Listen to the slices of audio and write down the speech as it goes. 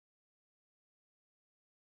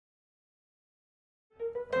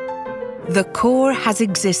The core has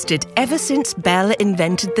existed ever since Bell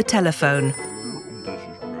invented the telephone.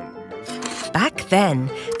 Back then,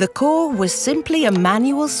 the core was simply a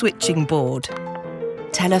manual switching board.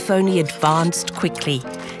 Telephony advanced quickly,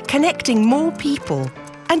 connecting more people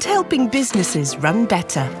and helping businesses run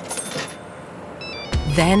better.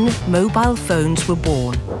 Then, mobile phones were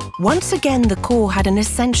born. Once again, the core had an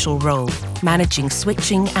essential role, managing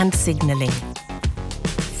switching and signalling.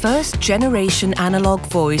 First-generation analog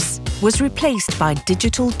voice was replaced by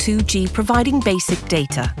digital 2G providing basic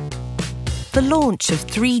data. The launch of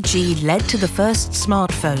 3G led to the first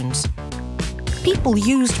smartphones. People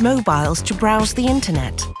used mobiles to browse the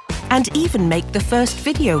internet and even make the first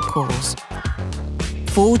video calls.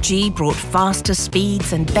 4G brought faster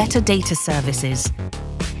speeds and better data services.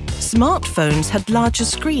 Smartphones had larger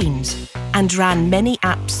screens and ran many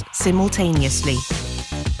apps simultaneously.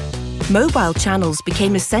 Mobile channels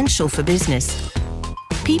became essential for business.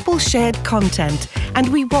 People shared content and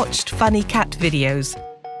we watched funny cat videos.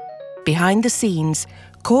 Behind the scenes,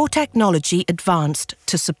 core technology advanced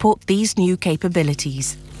to support these new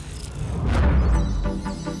capabilities.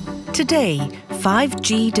 Today,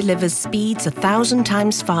 5G delivers speeds 1,000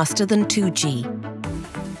 times faster than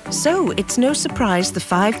 2G. So it's no surprise the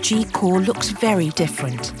 5G core looks very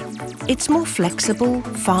different. It's more flexible,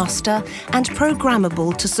 faster, and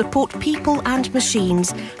programmable to support people and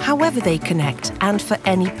machines however they connect and for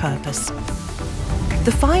any purpose.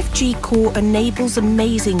 The 5G core enables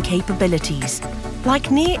amazing capabilities, like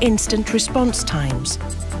near-instant response times,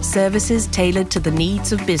 services tailored to the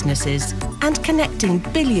needs of businesses, and connecting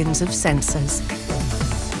billions of sensors.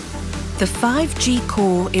 The 5G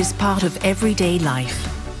core is part of everyday life.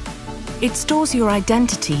 It stores your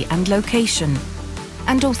identity and location,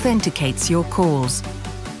 and authenticates your calls.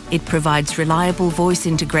 It provides reliable voice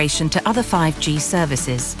integration to other 5G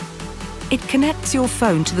services. It connects your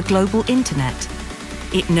phone to the global internet.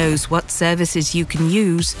 It knows what services you can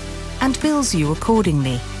use and bills you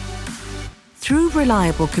accordingly. Through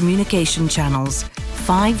reliable communication channels,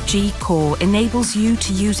 5G Core enables you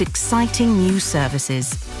to use exciting new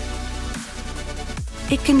services.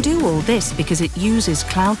 It can do all this because it uses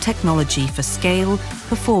cloud technology for scale,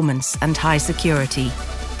 performance, and high security.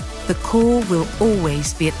 The core will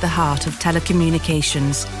always be at the heart of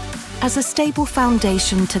telecommunications as a stable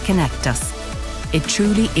foundation to connect us. It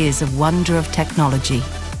truly is a wonder of technology.